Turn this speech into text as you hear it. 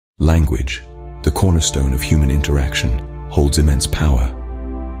Language, the cornerstone of human interaction, holds immense power.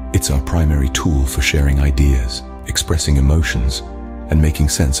 It's our primary tool for sharing ideas, expressing emotions, and making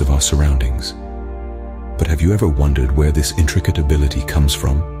sense of our surroundings. But have you ever wondered where this intricate ability comes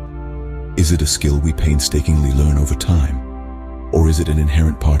from? Is it a skill we painstakingly learn over time? Or is it an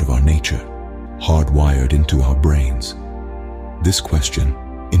inherent part of our nature, hardwired into our brains? This question,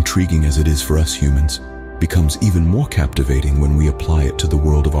 intriguing as it is for us humans, becomes even more captivating when we apply it to the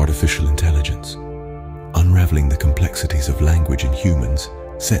world of artificial intelligence. Unraveling the complexities of language in humans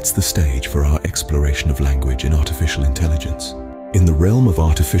sets the stage for our exploration of language in artificial intelligence. In the realm of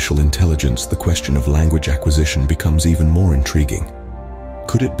artificial intelligence, the question of language acquisition becomes even more intriguing.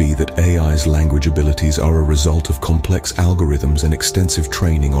 Could it be that AI's language abilities are a result of complex algorithms and extensive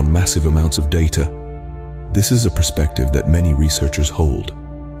training on massive amounts of data? This is a perspective that many researchers hold.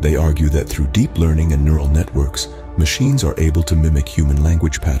 They argue that through deep learning and neural networks, machines are able to mimic human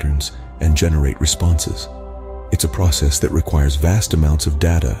language patterns and generate responses. It's a process that requires vast amounts of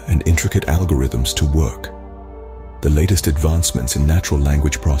data and intricate algorithms to work. The latest advancements in natural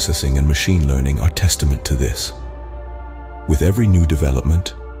language processing and machine learning are testament to this. With every new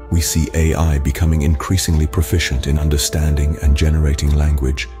development, we see AI becoming increasingly proficient in understanding and generating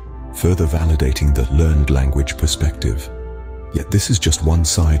language, further validating the learned language perspective. Yet this is just one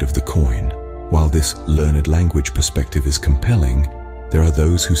side of the coin. While this learned language perspective is compelling, there are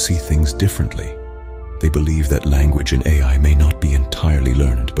those who see things differently. They believe that language in AI may not be entirely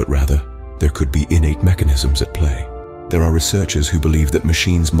learned, but rather, there could be innate mechanisms at play. There are researchers who believe that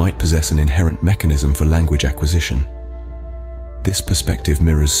machines might possess an inherent mechanism for language acquisition. This perspective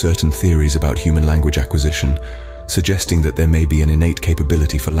mirrors certain theories about human language acquisition, suggesting that there may be an innate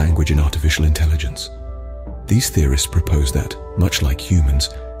capability for language in artificial intelligence. These theorists propose that, much like humans,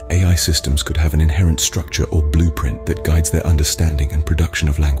 AI systems could have an inherent structure or blueprint that guides their understanding and production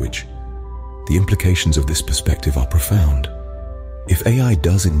of language. The implications of this perspective are profound. If AI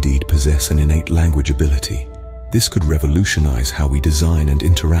does indeed possess an innate language ability, this could revolutionize how we design and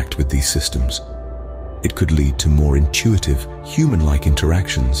interact with these systems. It could lead to more intuitive, human-like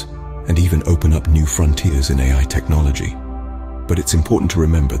interactions, and even open up new frontiers in AI technology. But it's important to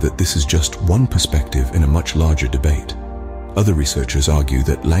remember that this is just one perspective in a much larger debate. Other researchers argue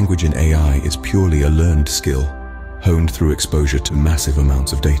that language in AI is purely a learned skill, honed through exposure to massive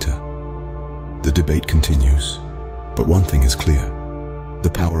amounts of data. The debate continues, but one thing is clear.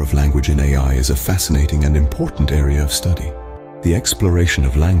 The power of language in AI is a fascinating and important area of study. The exploration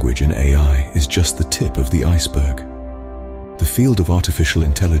of language in AI is just the tip of the iceberg. The field of artificial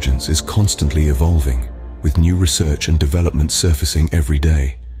intelligence is constantly evolving, with new research and development surfacing every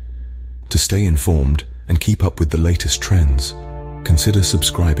day. To stay informed and keep up with the latest trends, consider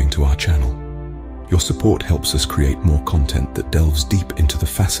subscribing to our channel. Your support helps us create more content that delves deep into the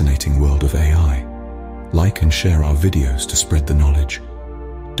fascinating world of AI. Like and share our videos to spread the knowledge.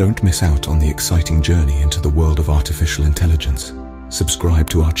 Don't miss out on the exciting journey into the world of artificial intelligence. Subscribe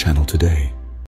to our channel today.